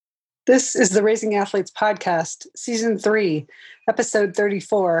This is the Raising Athletes podcast, season 3, episode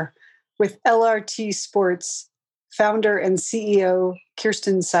 34, with LRT Sports founder and CEO,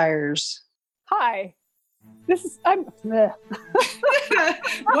 Kirsten Sires. Hi. Once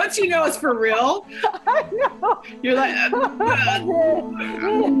you know it's for real, I know. you're like,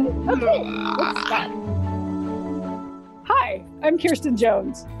 Hi, I'm Kirsten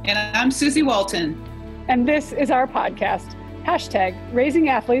Jones. and I'm Susie Walton. And this is our podcast, hashtag Raising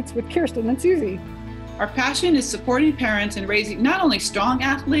Athletes with Kirsten and Susie. Our passion is supporting parents and raising not only strong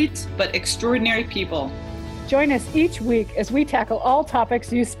athletes, but extraordinary people. Join us each week as we tackle all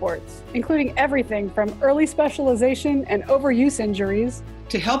topics youth sports, including everything from early specialization and overuse injuries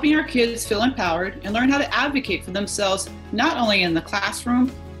To helping our kids feel empowered and learn how to advocate for themselves, not only in the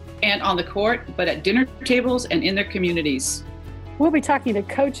classroom and on the court, but at dinner tables and in their communities. We'll be talking to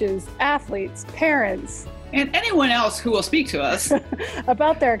coaches, athletes, parents, And anyone else who will speak to us.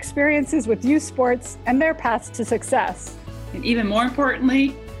 about their experiences with youth sports and their paths to success. And even more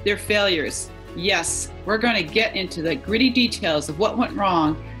importantly, their failures. Yes, we're going to get into the gritty details of what went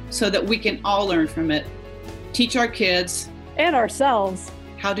wrong so that we can all learn from it. Teach our kids And ourselves.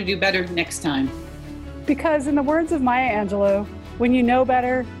 how to do better next time. Because in the words of Maya Angelou, when you know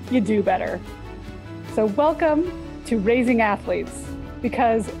better, you do better. So welcome to Raising Athletes,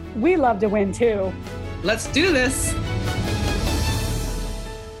 because we love to win too. Let's do this.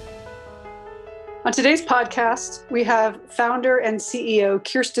 On today's podcast, we have founder and CEO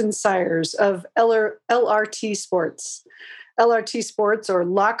Kirsten Sires of LRT Sports. LRT Sports, or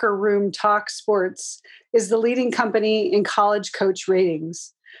Locker Room Talk Sports, is the leading company in college coach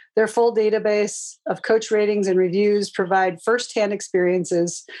ratings. Their full database of coach ratings and reviews provide firsthand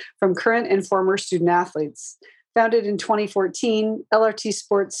experiences from current and former student athletes. Founded in 2014, LRT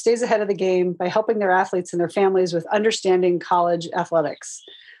Sports stays ahead of the game by helping their athletes and their families with understanding college athletics.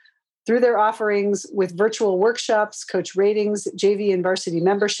 Through their offerings with virtual workshops, coach ratings, JV and varsity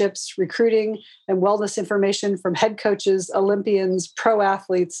memberships, recruiting, and wellness information from head coaches, Olympians, pro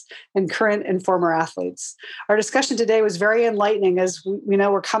athletes, and current and former athletes. Our discussion today was very enlightening as we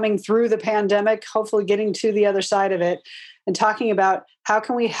know we're coming through the pandemic, hopefully getting to the other side of it, and talking about how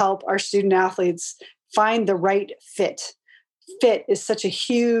can we help our student athletes find the right fit. Fit is such a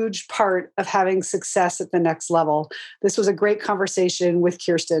huge part of having success at the next level. This was a great conversation with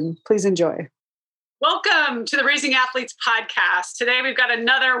Kirsten. Please enjoy. Welcome to the Raising Athletes podcast. Today we've got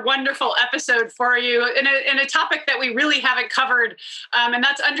another wonderful episode for you in a topic that we really haven't covered, and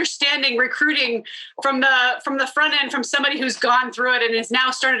that's understanding recruiting from the front end, from somebody who's gone through it and has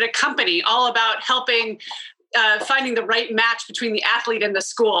now started a company all about helping finding the right match between the athlete and the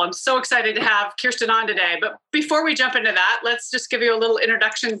school. I'm so excited to have Kirsten on today. But before we jump into that, let's just give you a little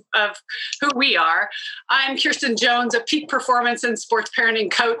introduction of who we are. I'm Kirsten Jones, a peak performance and sports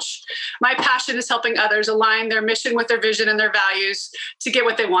parenting coach. My passion is helping others align their mission with their vision and their values to get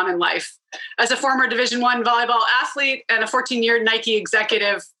what they want in life. As a former Division I volleyball athlete and a 14-year Nike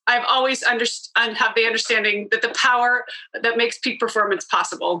executive, I've always have the understanding that the power that makes peak performance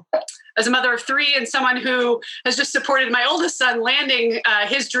possible. As a mother of 3 and someone who has just supported my oldest son landing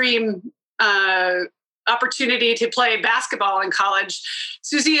his dream opportunity to play basketball in college,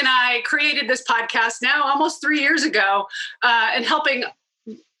 Susie and I created this podcast now almost 3 years ago, and helping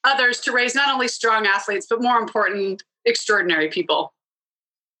others to raise not only strong athletes, but more important, extraordinary people.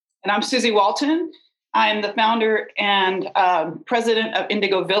 And I'm Susie Walton. I'm the founder and president of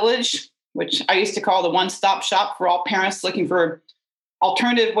Indigo Village, which I used to call the one-stop shop for all parents looking for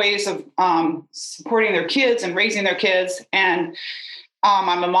alternative ways of supporting their kids and raising their kids. And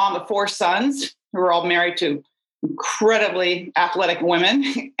I'm a mom of 4 sons who are all married to incredibly athletic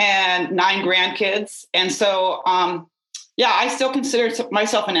women and 9 grandkids. And so, I still consider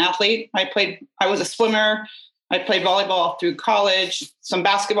myself an athlete. I was a swimmer. I played volleyball through college, some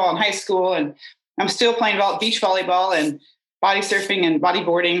basketball in high school, and I'm still playing beach volleyball and body surfing and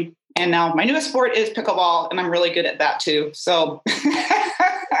bodyboarding. And now my newest sport is pickleball, and I'm really good at that too. So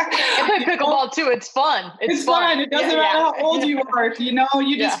I play pickleball too. It's fun. It's fun. It doesn't matter how old you are.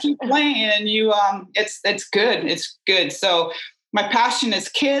 You just keep playing, and it's good. It's good. So my passion is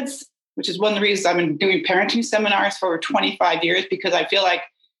kids, which is one of the reasons I've been doing parenting seminars for over 25 years, because I feel like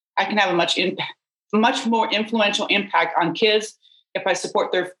I can have a much more influential impact on kids if I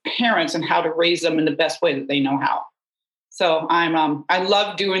support their parents and how to raise them in the best way that they know how. So I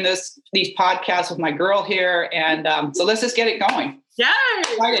love doing these podcasts with my girl here. And so let's just get it going. Yay! I'm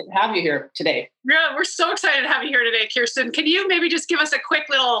excited to have you here today. Yeah, we're so excited to have you here today, Kirsten. Can you maybe just give us a quick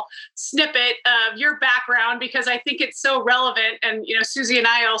little snippet of your background? Because I think it's so relevant. And, Susie and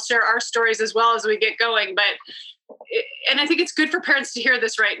I will share our stories as well as we get going. But and I think it's good for parents to hear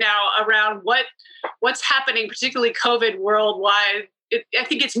this right now around what's happening, particularly COVID worldwide. I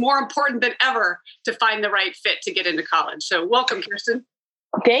think it's more important than ever to find the right fit to get into college. So welcome, Kirsten.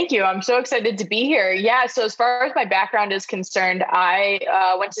 Thank you. I'm so excited to be here. Yeah. So as far as my background is concerned,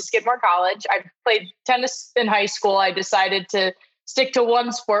 I went to Skidmore College. I played tennis in high school. I decided to stick to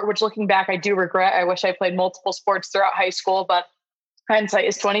one sport, which looking back, I do regret. I wish I played multiple sports throughout high school, but hindsight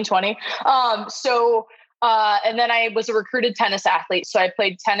is 2020. And then I was a recruited tennis athlete. So I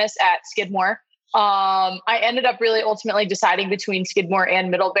played tennis at Skidmore. I ended up really ultimately deciding between Skidmore and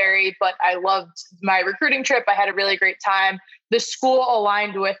Middlebury, but I loved my recruiting trip. I had a really great time. The school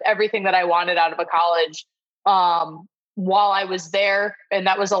aligned with everything that I wanted out of a college while I was there. And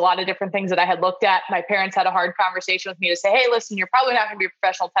that was a lot of different things that I had looked at. My parents had a hard conversation with me to say, hey, listen, you're probably not going to be a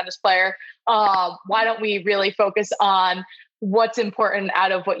professional tennis player. Why don't we really focus on what's important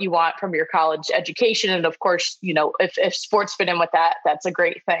out of what you want from your college education? And of course, if sports fit in with that, that's a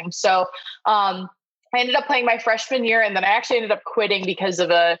great thing. So I ended up playing my freshman year, and then I actually ended up quitting because of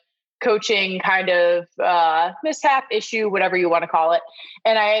a coaching kind of mishap issue, whatever you want to call it.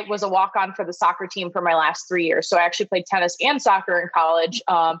 And I was a walk-on for the soccer team for my last 3 years. So I actually played tennis and soccer in college,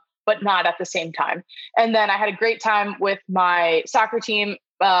 but not at the same time. And then I had a great time with my soccer team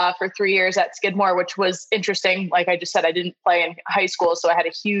for 3 years at Skidmore, which was interesting. Like I just said, I didn't play in high school, so I had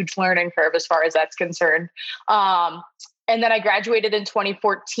a huge learning curve as far as that's concerned. And then I graduated in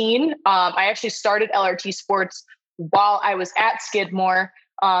 2014. I actually started LRT Sports while I was at Skidmore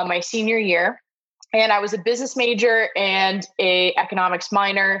my senior year. And I was a business major and a economics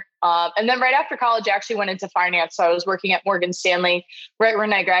minor. And then right after college, I actually went into finance. So I was working at Morgan Stanley right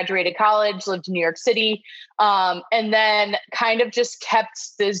when I graduated college, lived in New York City, and then kind of just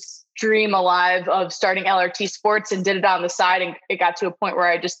kept this dream alive of starting LRT Sports and did it on the side. And it got to a point where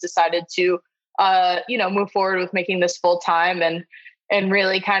I just decided to, move forward with making this full time and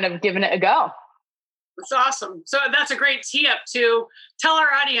really kind of giving it a go. That's awesome. So that's a great tee up to tell our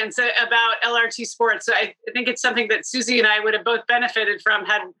audience about LRT Sports. I think it's something that Susie and I would have both benefited from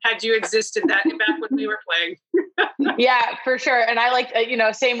had you existed back when we were playing. Yeah, for sure. And I like,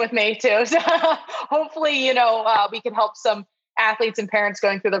 same with me too. So hopefully, we can help some athletes and parents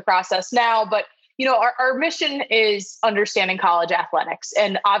going through the process now. But, our mission is understanding college athletics.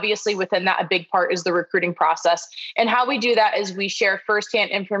 And obviously within that, a big part is the recruiting process. And how we do that is we share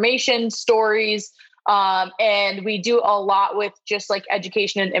firsthand information, stories, and we do a lot with just like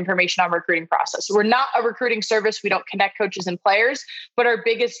education and information on recruiting process. We're not a recruiting service. We don't connect coaches and players, but our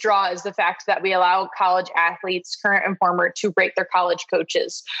biggest draw is the fact that we allow college athletes, current and former, to rate their college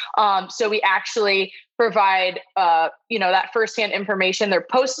coaches. So we actually provide, that firsthand information. They're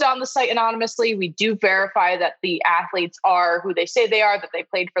posted on the site anonymously. We do verify that the athletes are who they say they are, that they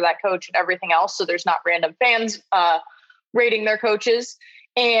played for that coach and everything else. So there's not random fans rating their coaches.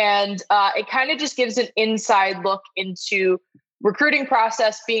 And it kind of just gives an inside look into recruiting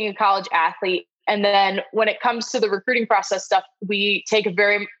process, being a college athlete. And then when it comes to the recruiting process stuff, we take a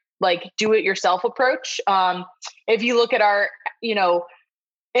very do-it-yourself approach. If you look at our,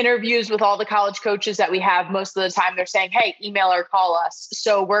 interviews with all the college coaches that we have, most of the time they're saying, hey, email or call us.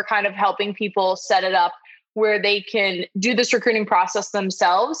 So we're kind of helping people set it up where they can do this recruiting process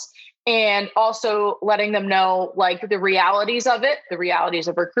themselves, and also letting them know the realities of it, the realities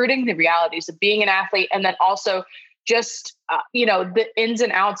of recruiting, the realities of being an athlete, and then also just, the ins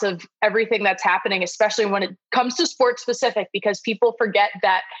and outs of everything that's happening, especially when it comes to sports specific, because people forget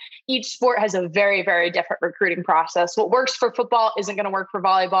that each sport has a very, very different recruiting process. What works for football isn't going to work for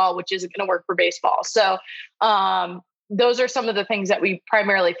volleyball, which isn't going to work for baseball. So those are some of the things that we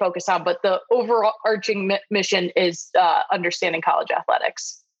primarily focus on, but the overarching mission is understanding college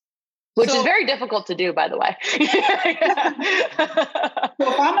athletics. Which is very difficult to do, by the way. So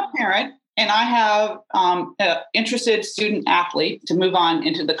if I'm a parent and I have an interested student athlete to move on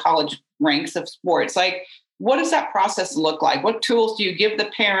into the college ranks of sports, what does that process look like? What tools do you give the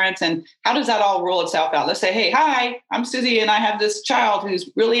parents, and how does that all roll itself out? Let's say, hey, hi, I'm Susie, and I have this child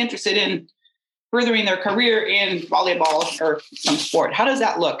who's really interested in furthering their career in volleyball or some sport. How does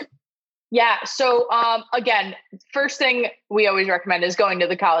that look? Yeah. So again, first thing we always recommend is going to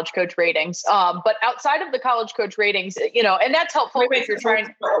the college coach ratings. But outside of the college coach ratings, and that's helpful if you're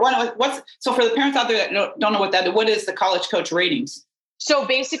trying. So for the parents out there that don't know what is the college coach ratings? So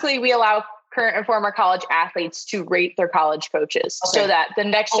basically we allow current and former college athletes to rate their college coaches so that the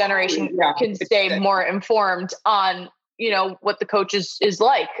next generation can stay more informed on, what the coach is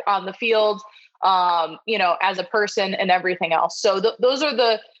like on the field, as a person and everything else. So those are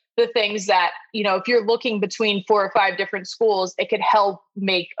the the things that, if you're looking between 4 or 5 different schools, it could help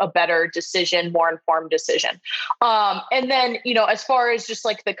make a better decision, more informed decision. And then, as far as just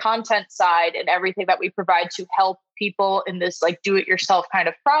like the content side and everything that we provide to help people in this like do it yourself kind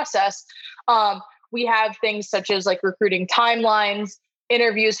of process, we have things such as like recruiting timelines,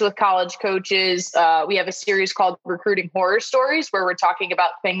 interviews with college coaches. We have a series called Recruiting Horror Stories, where we're talking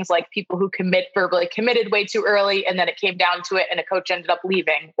about things like people who verbally committed way too early, and then it came down to it and a coach ended up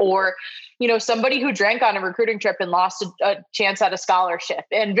leaving, or, somebody who drank on a recruiting trip and lost a chance at a scholarship,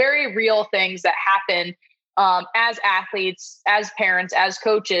 and very real things that happen as athletes, as parents, as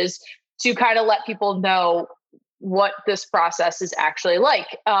coaches, to kind of let people know what this process is actually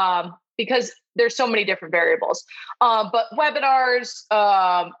like. Because there's so many different variables. But webinars,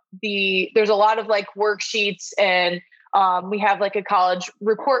 there's a lot of like worksheets, and we have like a college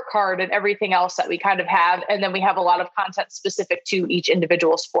report card and everything else that we kind of have. And then we have a lot of content specific to each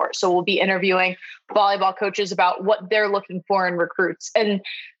individual sport. So we'll be interviewing volleyball coaches about what they're looking for in recruits. And,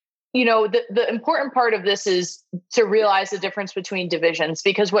 the important part of this is to realize the difference between divisions,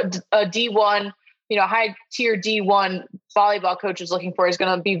 because what a D1, high tier D1 volleyball coach is looking for is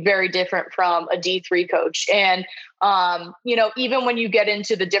going to be very different from a D3 coach. And, even when you get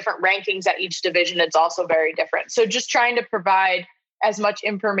into the different rankings at each division, it's also very different. So just trying to provide as much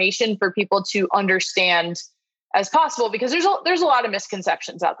information for people to understand as possible, because there's a lot of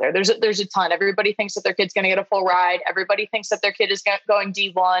misconceptions out there. There's a ton. Everybody thinks that their kid's going to get a full ride. Everybody thinks that their kid is going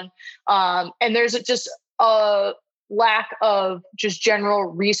D1. And there's just a lack of just general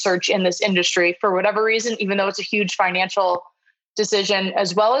research in this industry for whatever reason, even though it's a huge financial decision,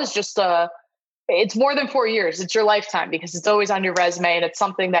 as well as just it's more than 4 years. It's your lifetime, because it's always on your resume, and it's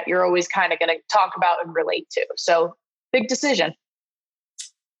something that you're always kind of going to talk about and relate to. So big decision.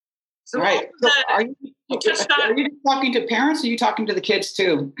 So right. So are you talking to parents, or are you talking to the kids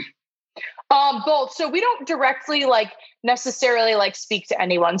too? Both. So we don't directly necessarily speak to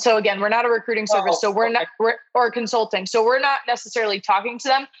anyone. So again, we're not a recruiting service. So we're not, or consulting. So we're not necessarily talking to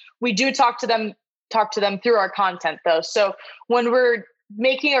them. We do talk to them through our content though. So when we're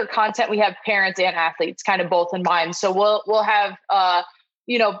making our content, we have parents and athletes kind of both in mind. So we'll have,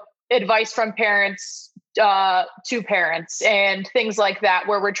 advice from parents to parents and things like that,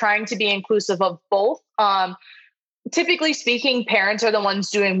 where we're trying to be inclusive of both. Typically speaking, parents are the ones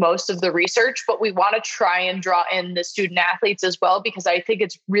doing most of the research, but we want to try and draw in the student athletes as well, because I think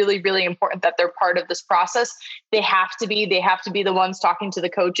it's really, really important that they're part of this process. They have to be the ones talking to the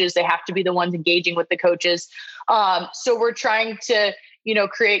coaches. They have to be the ones engaging with the coaches. So we're trying to,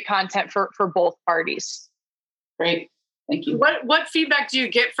 create content for both parties. Great. Thank you. What feedback do you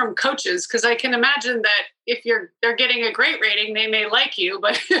get from coaches? Because I can imagine that if they're getting a great rating, they may like you,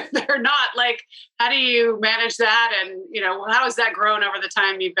 but if they're not, how do you manage that? And, how has that grown over the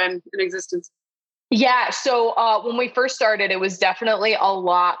time you've been in existence? Yeah. So when we first started, it was definitely a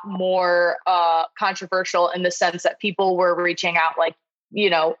lot more controversial in the sense that people were reaching out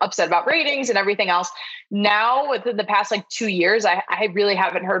upset about ratings and everything else. Now, within the past 2 years, I really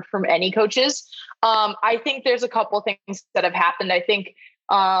haven't heard from any coaches. I think there's a couple of things that have happened. I think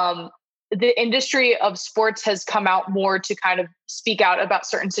the industry of sports has come out more to kind of speak out about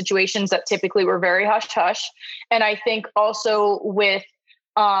certain situations that typically were very hush-hush. And I think also with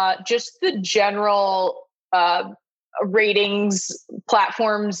just the general ratings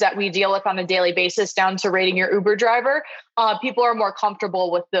platforms that we deal with on a daily basis, down to rating your Uber driver, people are more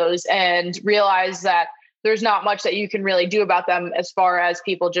comfortable with those and realize that there's not much that you can really do about them as far as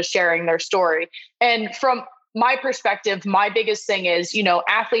people just sharing their story. And from my perspective, my biggest thing is,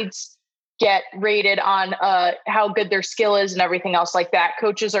 athletes get rated on how good their skill is and everything else like that.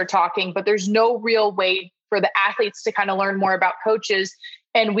 Coaches are talking, but there's no real way for the athletes to kind of learn more about coaches.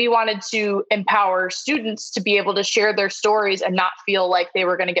 And we wanted to empower students to be able to share their stories and not feel like they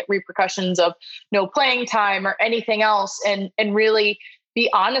were going to get repercussions of no playing time or anything else, and really be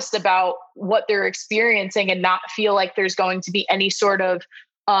honest about what they're experiencing and not feel like there's going to be any sort of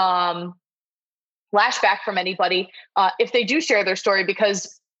flashback from anybody if they do share their story,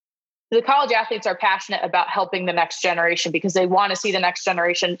 because the college athletes are passionate about helping the next generation, because they want to see the next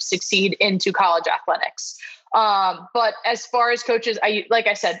generation succeed into college athletics. But as far as coaches, like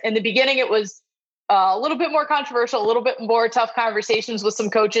I said, in the beginning, it was a little bit more controversial, a little bit more tough conversations with some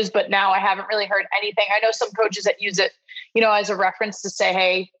coaches, but now I haven't really heard anything. I know some coaches that use it, as a reference to say,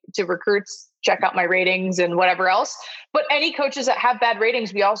 hey, to recruits, check out my ratings and whatever else. But any coaches that have bad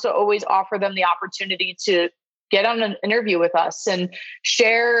ratings, we also always offer them the opportunity to get on an interview with us and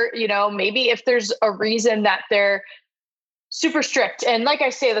share, maybe if there's a reason that they're super strict. And like I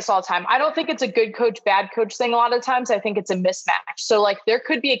say this all the time, I don't think it's a good coach, bad coach thing. A lot of times I think it's a mismatch. So like there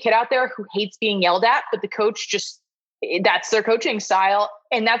could be a kid out there who hates being yelled at, but the coach that's their coaching style.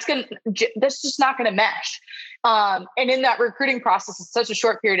 And that's just not going to mesh. And in that recruiting process, it's such a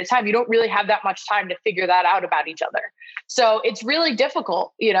short period of time. You don't really have that much time to figure that out about each other. So it's really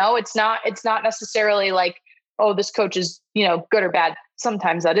difficult. It's not necessarily like, oh, this coach is, good or bad.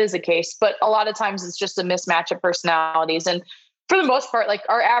 Sometimes that is the case, but a lot of times it's just a mismatch of personalities. And for the most part, like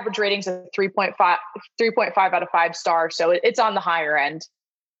our average ratings are 3.5 out of 5 stars. So it's on the higher end.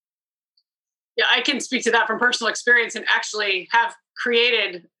 Yeah, I can speak to that from personal experience and actually have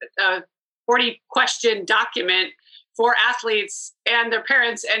created a 40-question document for athletes and their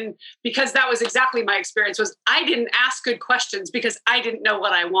parents. And because that was exactly my experience, was I didn't ask good questions because I didn't know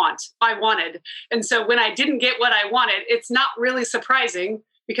what I wanted. And so when I didn't get what I wanted, it's not really surprising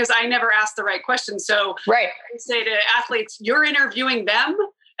because I never asked the right questions. So right. I say to athletes, you're interviewing them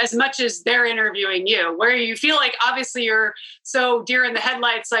as much as they're interviewing you, where you feel like obviously you're so deer in the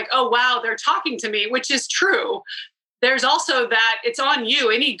headlights, like, oh, wow, they're talking to me, which is true. There's also that it's on you.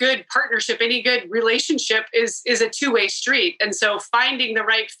 Any good partnership, any good relationship is a two-way street. And so finding the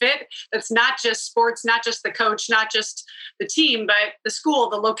right fit, that's not just sports, not just the coach, not just the team, but the school,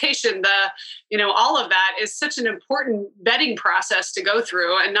 the location, all of that is such an important vetting process to go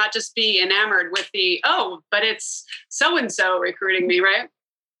through and not just be enamored with but it's so-and-so recruiting me, right?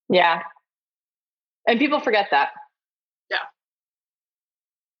 Yeah. And people forget that. Yeah.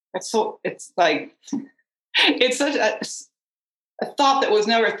 It's like, it's such a thought that was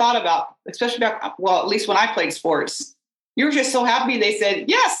never thought about, especially at least when I played sports. You were just so happy they said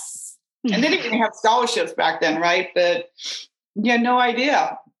yes. And they didn't even have scholarships back then, right? But you had no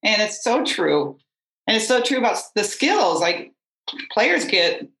idea. And it's so true. And it's so true about the skills. Like players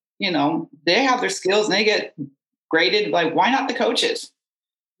get, they have their skills and they get graded. Like, why not the coaches?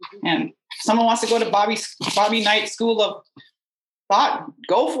 And if someone wants to go to Bobby Knight School of Thought,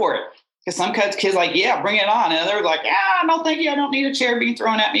 go for it. Because some kids like, yeah, bring it on. And they're like, yeah, no, thank you. I don't need a chair being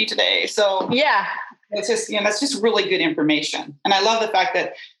thrown at me today. So yeah, it's just, that's just really good information. And I love the fact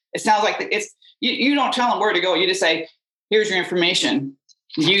that it sounds like it's, you don't tell them where to go. You just say, here's your information,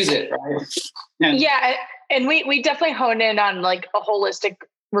 use it. Right? Yeah. And we definitely hone in on like a holistic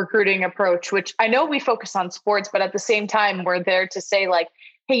recruiting approach, which I know we focus on sports, but at the same time, we're there to say like,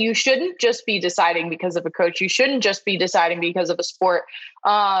 hey, you shouldn't just be deciding because of a coach. You shouldn't just be deciding because of a sport.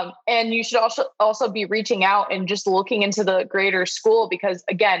 And you should also be reaching out and just looking into the greater school, because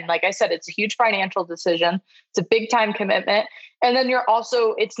again, like I said, it's a huge financial decision. It's a big time commitment. And then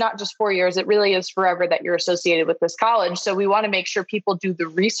it's not just 4 years, it really is forever that you're associated with this college. So we want to make sure people do the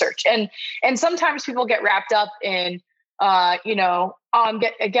research. And sometimes people get wrapped up in,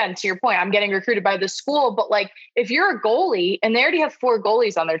 again, to your point, I'm getting recruited by this school, but like, if you're a goalie and they already have 4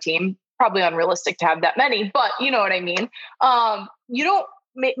 goalies on their team, probably unrealistic to have that many, but you know what I mean?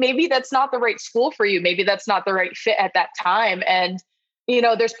 Maybe that's not the right school for you. Maybe that's not the right fit at that time. And,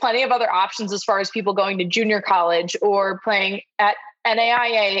 there's plenty of other options as far as people going to junior college or playing at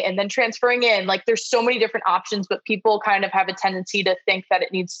NAIA and then transferring in. Like there's so many different options, but people kind of have a tendency to think that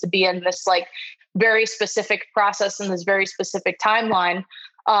it needs to be in this like very specific process and this very specific timeline.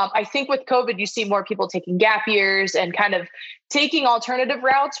 I think with COVID, you see more people taking gap years and kind of taking alternative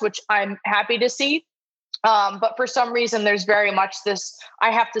routes, which I'm happy to see. But for some reason, there's very much this,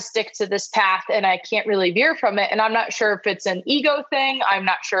 I have to stick to this path and I can't really veer from it. And I'm not sure if it's an ego thing. I'm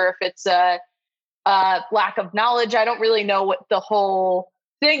not sure if it's a lack of knowledge. I don't really know what the whole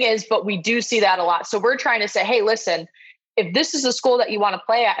thing is, but we do see that a lot. So we're trying to say, hey, listen, if this is a school that you want to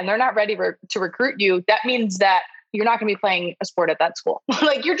play at and they're not ready to recruit you, that means that you're not going to be playing a sport at that school.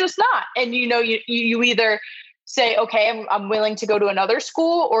 Like you're just not. And you either say, okay, I'm willing to go to another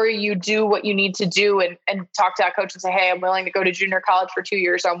school, or you do what you need to do and talk to that coach and say, hey, I'm willing to go to junior college for 2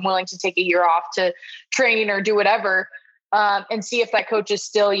 years. Or I'm willing to take a year off to train or do whatever. And see if that coach is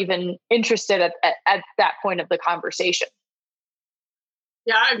still even interested at that point of the conversation.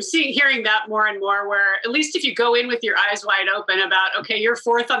 Yeah, I'm hearing that more and more, where at least if you go in with your eyes wide open about, okay, you're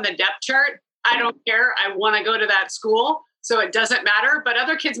 4th on the depth chart. I don't care. I want to go to that school. So it doesn't matter. But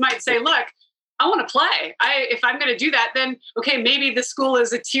other kids might say, look, I want to play. If I'm going to do that, then, okay, maybe the school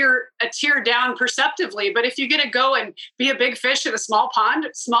is a tier down perceptively. But if you get to go and be a big fish in a smaller pond,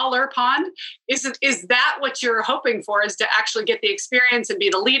 is that what you're hoping for, is to actually get the experience and be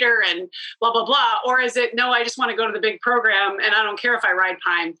the leader and blah, blah, blah? Or is it, no, I just want to go to the big program and I don't care if I ride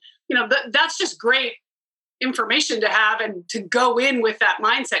pine? That's just great information to have and to go in with that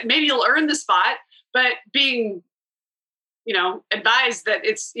mindset. Maybe you'll earn the spot, but being advised that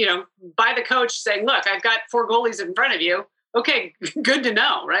it's, by the coach saying, look, I've got 4 goalies in front of you. Okay, good to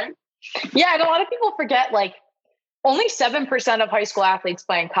know, right? Yeah, and a lot of people forget, like, only 7% of high school athletes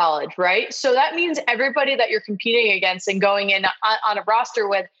play in college, right? So that means everybody that you're competing against and going in on a roster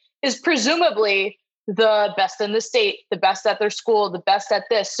with is presumably the best in the state, the best at their school, the best at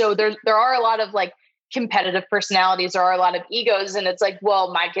this. So there are a lot of like competitive personalities, there are a lot of egos, and it's like,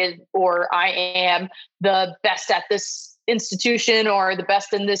 well, my kid or I am the best at this institution or the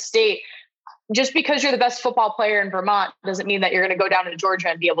best in this state. Just because you're the best football player in Vermont doesn't mean that you're going to go down to Georgia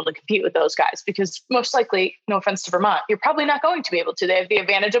and be able to compete with those guys, because most likely, no offense to Vermont, you're probably not going to be able to. They have the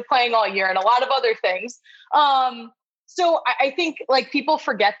advantage of playing all year and a lot of other things. So I think like people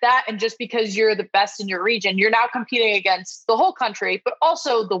forget that. And just because you're the best in your region, you're now competing against the whole country, but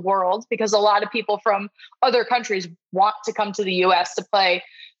also the world, because a lot of people from other countries want to come to the US to play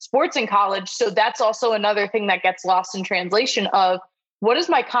sports in college. So that's also another thing that gets lost in translation of, what is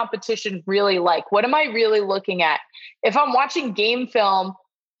my competition really like? What am I really looking at? If I'm watching game film,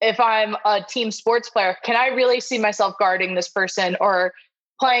 if I'm a team sports player, can I really see myself guarding this person or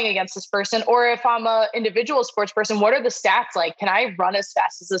playing against this person? Or if I'm an individual sports person, what are the stats like? Can I run as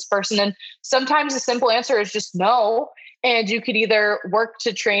fast as this person? And sometimes the simple answer is just no. And you could either work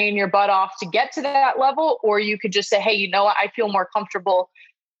to train your butt off to get to that level, or you could just say, hey, you know what? I feel more comfortable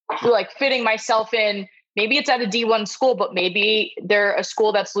like fitting myself in. Maybe it's at a D1 school, but maybe they're a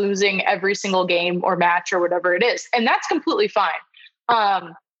school that's losing every single game or match or whatever it is. And that's completely fine.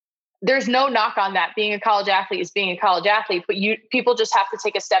 There's no knock on that. Being a college athlete is being a college athlete, but people just have to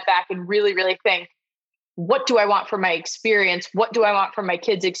take a step back and really, really think, what do I want for my experience? What do I want for my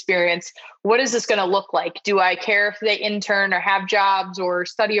kids' experience? What is this going to look like? Do I care if they intern or have jobs or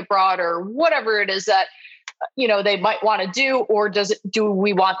study abroad or whatever it is that they might want to do, or do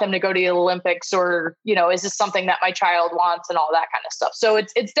we want them to go to the Olympics, or, is this something that my child wants and all that kind of stuff? So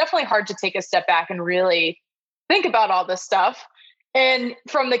it's definitely hard to take a step back and really think about all this stuff. And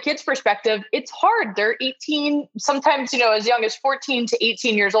from the kids' perspective, it's hard. They're 18, sometimes, as young as 14 to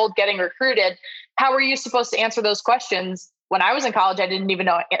 18 years old getting recruited. How are you supposed to answer those questions? When I was in college, I didn't even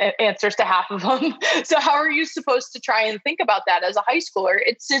know answers to half of them. So how are you supposed to try and think about that as a high schooler?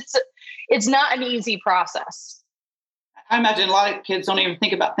 It's not an easy process. I imagine a lot of kids don't even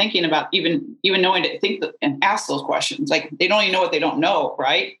think about thinking about even knowing to think and ask those questions. Like they don't even know what they don't know,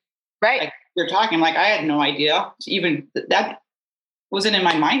 right? Right. Like you're talking like I had no idea. Even that wasn't in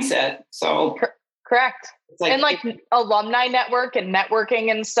my mindset. So correct. And like alumni network and networking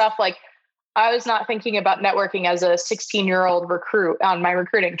and stuff, like I was not thinking about networking as a 16-year-old recruit on my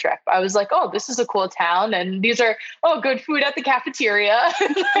recruiting trip. I was like, oh, this is a cool town. And these are, good food at the cafeteria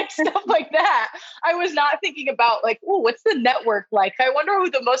and like stuff like that. I was not thinking about like, oh, what's the network like? I wonder who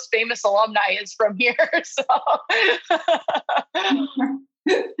the most famous alumni is from here. So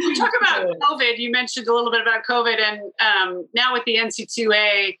you talk about COVID. You mentioned a little bit about COVID, and now with the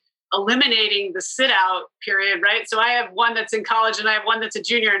NC2A eliminating the sit-out period, right? So I have one that's in college and I have one that's a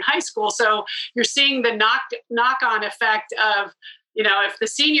junior in high school. So you're seeing the knock-on effect of, if the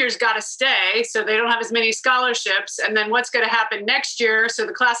seniors got to stay, so they don't have as many scholarships, and then what's going to happen next year? So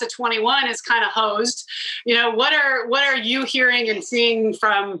the class of 21 is kind of hosed. What are you hearing and seeing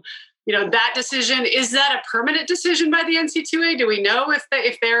from that decision? Is that a permanent decision by the NC2A? Do we know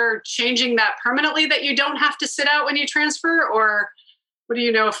if they're changing that permanently, that you don't have to sit out when you transfer, or what do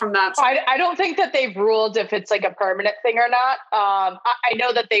you know from that? I don't think that they've ruled if it's like a permanent thing or not. I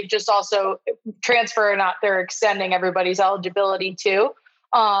know that they've just also transfer or not, they're extending everybody's eligibility too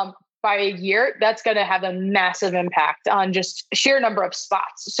by a year. That's going to have a massive impact on just sheer number of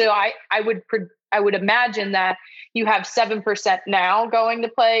spots. So I would imagine that you have 7% now going to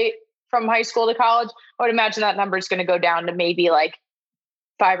play from high school to college. I would imagine that number is going to go down to maybe like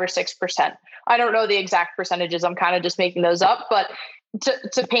 5 or 6%. I don't know the exact percentages. I'm kind of just making those up, but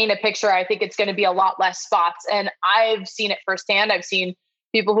to paint a picture, I think it's going to be a lot less spots. And I've seen it firsthand. I've seen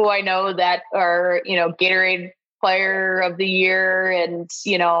people who I know that are, Gatorade player of the year and,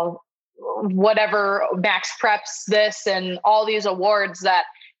 whatever Max Preps this and all these awards that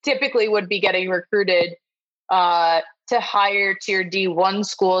typically would be getting recruited to higher tier D1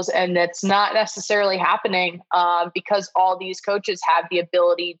 schools. And it's not necessarily happening because all these coaches have the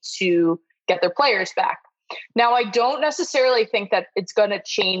ability to get their players back. Now, I don't necessarily think that it's going to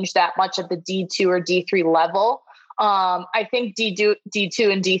change that much at the D2 or D3 level. I think D2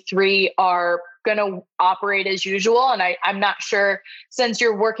 and D3 are going to operate as usual. And I'm not sure, since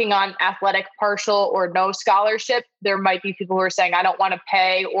you're working on athletic partial or no scholarship, there might be people who are saying, I don't want to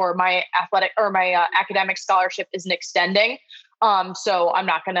pay, or my athletic or my academic scholarship isn't extending. So I'm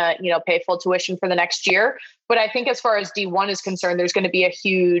not going to, pay full tuition for the next year. But I think as far as D1 is concerned, there's going to be a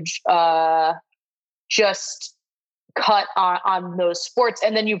huge, just cut on those sports.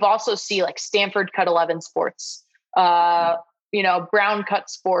 And then you've also see like Stanford cut 11 sports, Brown cut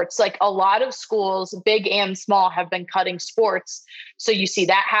sports. Like a lot of schools, big and small, have been cutting sports. So you see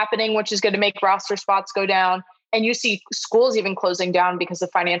that happening, which is going to make roster spots go down. And you see schools even closing down because of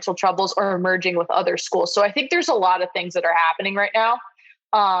financial troubles or merging with other schools. So I think there's a lot of things that are happening right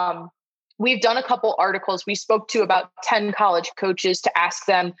now. We've done a couple articles. We spoke to about 10 college coaches to ask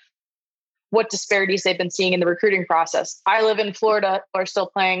them what disparities they've been seeing in the recruiting process. I live in Florida, are still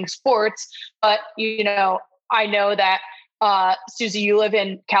playing sports, but I know that Susie, you live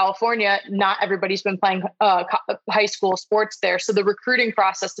in California. Not everybody's been playing high school sports there. So the recruiting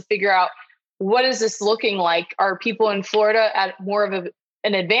process to figure out what is this looking like? Are people in Florida at more of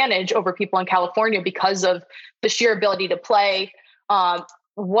an advantage over people in California because of the sheer ability to play?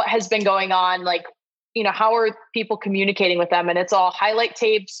 What has bing going on? Like, how are people communicating with them? And it's all highlight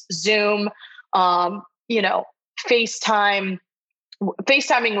tapes, Zoom, FaceTiming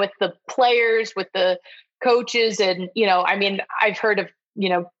with the players, with the coaches. And, I've heard of,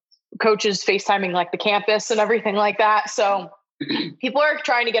 coaches FaceTiming like the campus and everything like that. So people are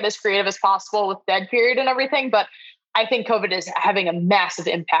trying to get as creative as possible with dead period and everything. But I think COVID is having a massive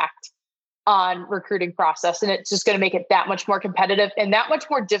impact on recruiting process. And it's just going to make it that much more competitive and that much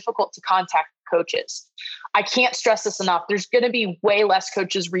more difficult to contact coaches. I can't stress this enough. There's going to be way less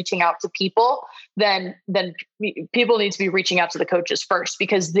coaches reaching out to people than people need to be reaching out to the coaches first,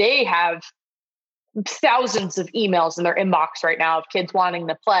 because they have thousands of emails in their inbox right now of kids wanting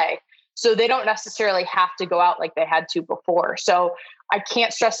to play. So they don't necessarily have to go out like they had to before. So I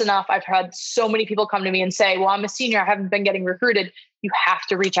can't stress enough. I've had so many people come to me and say, well, I'm a senior, I haven't been getting recruited. You have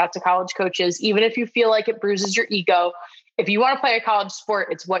to reach out to college coaches, even if you feel like it bruises your ego. If you want to play a college sport,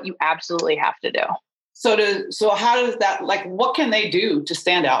 it's what you absolutely have to do. So how does that, like, what can they do to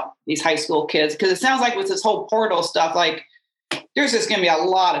stand out, these high school kids? Because it sounds like with this whole portal stuff, like there's just going to be a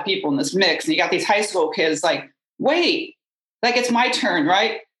lot of people in this mix. And you got these high school kids like, wait, like it's my turn,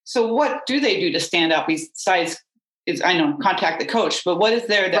 right? So what do they do to stand out besides, contact the coach, but what is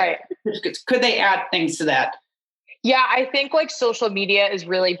there that right. Could they add things to that? Yeah, I think like social media is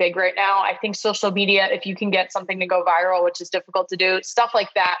really big right now. I think social media, if you can get something to go viral, which is difficult to do, stuff like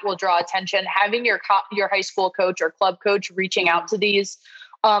that will draw attention. Having your high school coach or club coach reaching out to these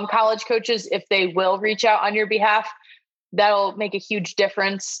college coaches, if they will reach out on your behalf, that'll make a huge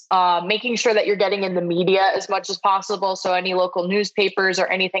difference. Making sure that you're getting in the media as much as possible. So any local newspapers or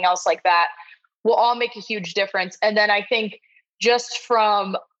anything else like that will all make a huge difference. And then I think just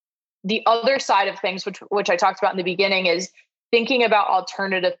from the other side of things, which I talked about in the beginning, is thinking about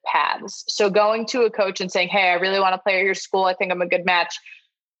alternative paths. So going to a coach and saying, hey, I really want to play at your school. I think I'm a good match.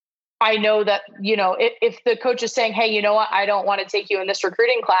 I know that, if the coach is saying, hey, you know what, I don't want to take you in this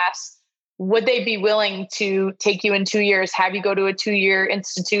recruiting class, would they be willing to take you in 2 years, have you go to a 2-year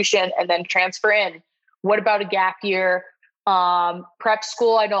institution and then transfer in? What about a gap year? Prep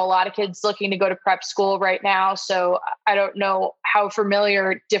school. I know a lot of kids looking to go to prep school right now. So I don't know how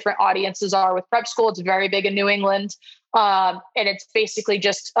familiar different audiences are with prep school. It's very big in New England. And it's basically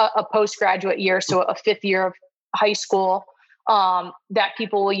just a postgraduate year. So a 5th year of high school that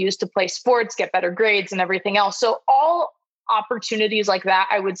people will use to play sports, get better grades and everything else. So all opportunities like that,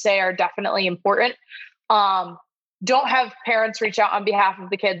 I would say, are definitely important. Don't have parents reach out on behalf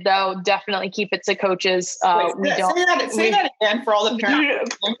of the kid, though. Definitely keep it to coaches. Say that again for all the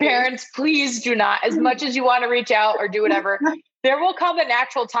parents. Parents, please do not. As much as you want to reach out or do whatever, there will come a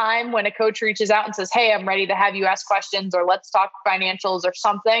natural time when a coach reaches out and says, hey, I'm ready to have you ask questions, or let's talk financials or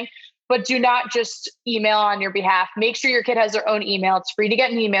something. But do not just email on your behalf. Make sure your kid has their own email. It's free to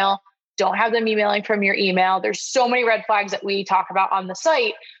get an email. Don't have them emailing from your email. There's so many red flags that we talk about on the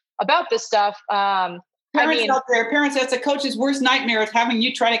site about this stuff. Parents out there, that's a coach's worst nightmare, is having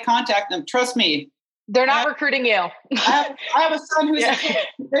you try to contact them. Trust me. They're not recruiting you. I have a son who's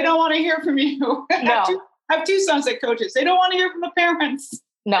they don't want to hear from you. No. I have two sons that coaches. They don't want to hear from the parents.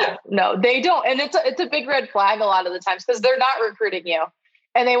 No, they don't. And it's a big red flag a lot of the times, because they're not recruiting you.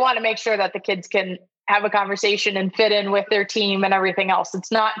 And they want to make sure that the kids can have a conversation and fit in with their team and everything else.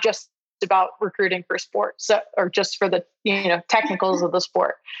 It's not just about recruiting for sports, or just for the technicals of the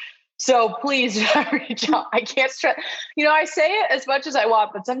sport. So please reach out. I can't stress, I say it as much as I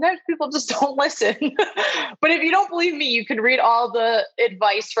want, but sometimes people just don't listen. But if you don't believe me, you can read all the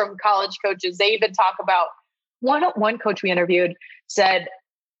advice from college coaches. They even talk about one coach we interviewed said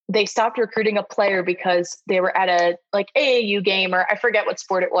they stopped recruiting a player because they were at a AAU game, or I forget what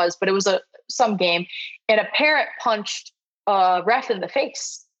sport it was, but it was some game, and a parent punched a ref in the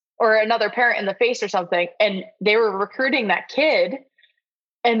face, or another parent in the face or something. And they were recruiting that kid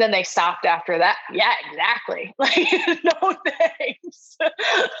And then they stopped after that. Yeah, exactly. Like, no thanks.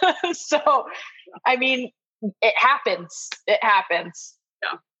 So, I mean, it happens. It happens.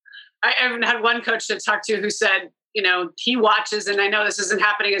 Yeah. I even had one coach to talk to who said, he watches, and I know this isn't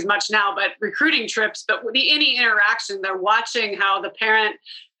happening as much now, but recruiting trips, but any interaction, they're watching how the parent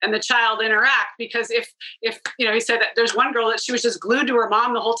and the child interact. Because if he said that there's one girl that she was just glued to her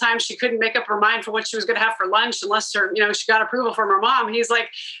mom the whole time. She couldn't make up her mind for what she was going to have for lunch unless she got approval from her mom. He's like,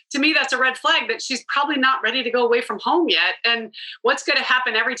 to me, that's a red flag that she's probably not ready to go away from home yet. And what's going to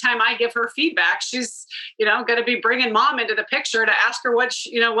happen every time I give her feedback? She's, going to be bringing mom into the picture to ask her what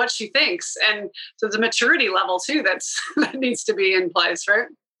she thinks. And so the maturity level too, that needs to be in place, right?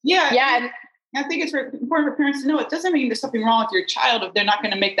 Yeah. Yeah. I think it's important for parents to know it doesn't mean there's something wrong with your child if they're not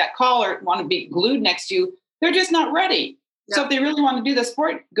going to make that call or want to be glued next to you. They're just not ready. Yeah. So if they really want to do the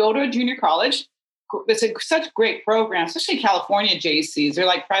sport, go to a junior college. It's such great program, especially California JCs. They're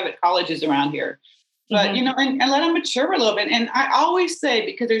like private colleges around here. But, and let them mature a little bit. And I always say,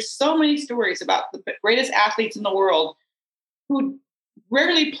 because there's so many stories about the greatest athletes in the world who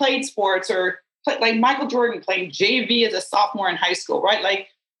rarely played sports or like Michael Jordan playing JV as a sophomore in high school, right?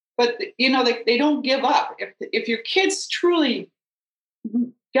 But they don't give up. If your kids truly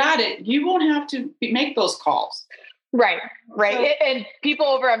got it, you won't have to make those calls. Right. So, and people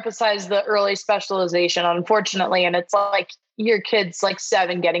overemphasize the early specialization, unfortunately. And it's like your kid's like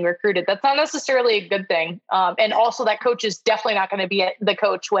 7 getting recruited. That's not necessarily a good thing. And also that coach is definitely not going to be the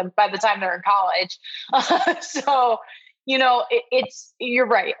coach by the time they're in college. So, you're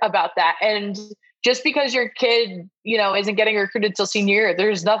right about that. And just because your kid, isn't getting recruited till senior year,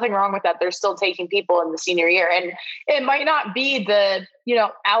 there's nothing wrong with that. They're still taking people in the senior year. And it might not be the,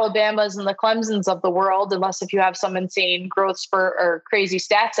 Alabamas and the Clemsons of the world, unless if you have some insane growth spurt or crazy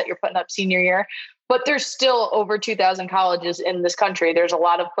stats that you're putting up senior year. But there's still over 2,000 colleges in this country. There's a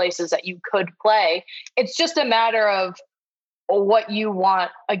lot of places that you could play. It's just a matter of what you want,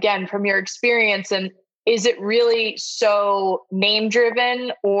 again, from your experience. And is it really so name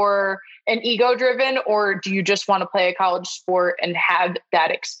driven or an ego driven, or do you just want to play a college sport and have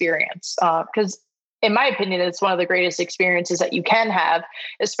that experience? Because in my opinion, it's one of the greatest experiences that you can have,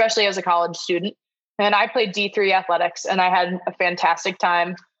 especially as a college student. And I played D3 athletics and I had a fantastic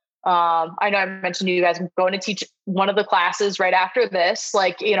time. I know I mentioned to you guys, I'm going to teach one of the classes right after this.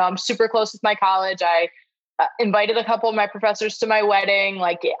 I'm super close with my college. I invited a couple of my professors to my wedding.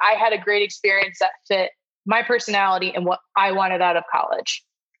 I had a great experience that fit my personality and what I wanted out of college.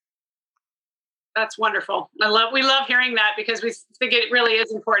 That's wonderful. We love hearing that, because we think it really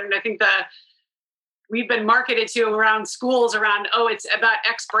is important. I think we've been marketed to around schools around, it's about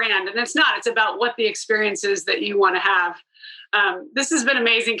X brand, and it's not. It's about what the experience is that you want to have. This has been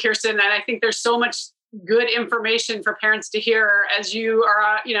amazing, Kirsten, and I think there's so much good information for parents to hear as you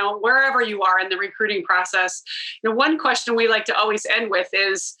are, wherever you are in the recruiting process. One question we like to always end with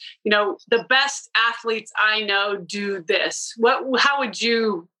is, the best athletes I know do this. How would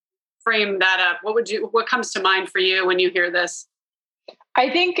you frame that up? What comes to mind for you when you hear this?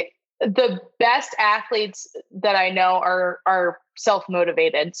 I think the best athletes that I know are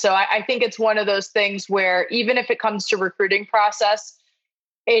self-motivated. So I think it's one of those things where even if it comes to recruiting process,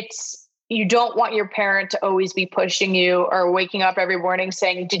 you don't want your parent to always be pushing you or waking up every morning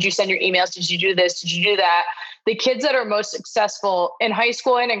saying, did you send your emails? Did you do this? Did you do that? The kids that are most successful in high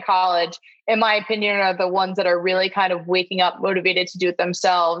school and in college, in my opinion, are the ones that are really kind of waking up, motivated to do it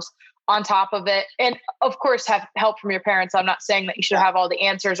themselves on top of it. And of course, have help from your parents. I'm not saying that you should have all the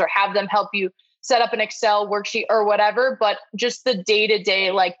answers or have them help you set up an Excel worksheet or whatever, but just the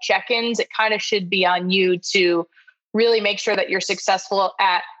day-to-day check-ins, it kind of should be on you to really make sure that you're successful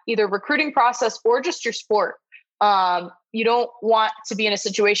at either recruiting process or just your sport. You don't want to be in a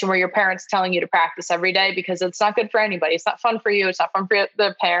situation where your parents telling you to practice every day, because it's not good for anybody. It's not fun for you. It's not fun for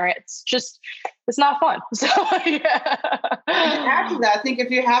the parent. It's not fun. So, yeah. After that, I think if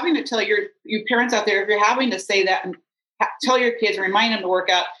you're having to tell your parents out there, if you're having to say that and tell your kids, remind them to work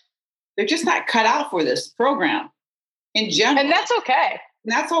out, they're just not cut out for this program in general. And that's okay.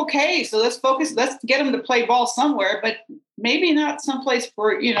 That's okay. So let's focus. Let's get them to play ball somewhere, but maybe not someplace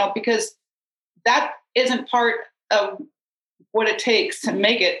for, because that isn't part of what it takes to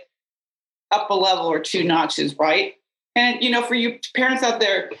make it up a level or 2 notches, right? And, for you parents out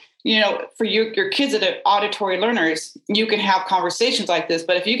there, for your kids that are auditory learners, you can have conversations like this.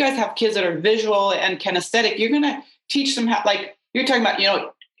 But if you guys have kids that are visual and kinesthetic, you're going to teach them how, you're talking about,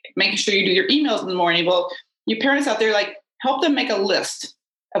 making sure you do your emails in the morning. Well, you parents out there, help them make a list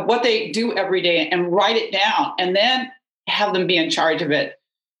of what they do every day and write it down, and then have them be in charge of it.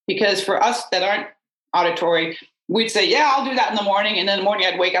 Because for us that aren't auditory, we'd say, yeah, I'll do that in the morning. And then in the morning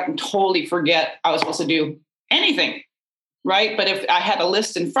I'd wake up and totally forget I was supposed to do anything. Right. But if I had a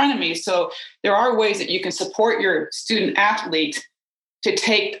list in front of me, so there are ways that you can support your student athlete to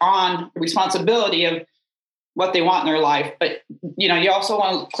take on the responsibility of what they want in their life. But, you also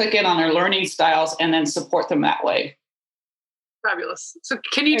want to click in on their learning styles and then support them that way. Fabulous. So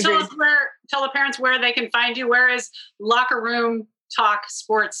can you tell the parents where they can find you? Where is Locker Room Talk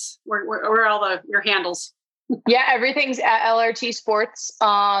Sports? Where are all your handles? Yeah, everything's at LRT Sports.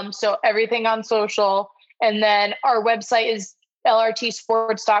 So everything on social. And then our website is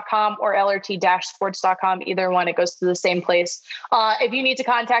lrtsports.com or lrt-sports.com. Either one, it goes to the same place. If you need to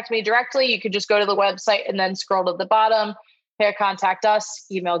contact me directly, you could just go to the website and then scroll to the bottom. Here, contact us.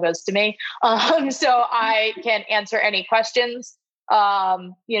 Email goes to me. So I can answer any questions. 99%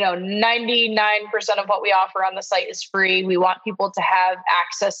 of what we offer on the site is free. We want people to have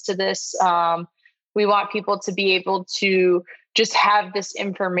access to this. We want people to be able to just have this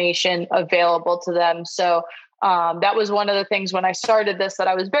information available to them. So that was one of the things when I started this that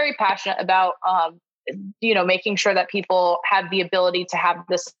I was very passionate about, making sure that people have the ability to have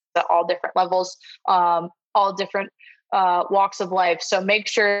this at all different levels, all different walks of life. So make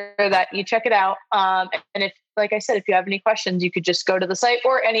sure that you check it out. And if, like I said, if you have any questions, you could just go to the site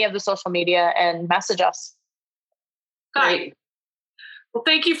or any of the social media and message us. Great. Well,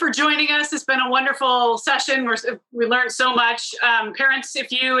 thank you for joining us. It's been a wonderful session. We learned so much. Parents,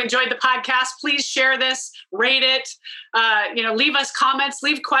 if you enjoyed the podcast, please share this, rate it, leave us comments,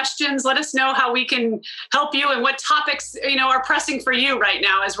 leave questions. Let us know how we can help you and what topics, are pressing for you right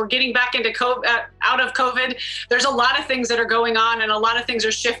now as we're getting back into out of COVID. There's a lot of things that are going on and a lot of things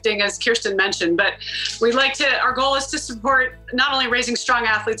are shifting, as Kirsten mentioned, but our goal is to support not only raising strong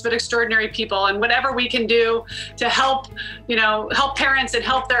athletes, but extraordinary people, and whatever we can do to help parents and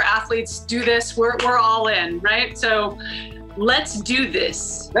help their athletes do this, we're all in, right? So let's do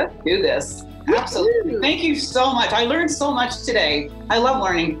this. Let's do this. Absolutely. Thank you so much. I learned so much today. I love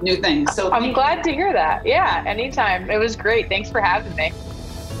learning new things. So I'm glad to hear that. Yeah, anytime. It was great. Thanks for having me.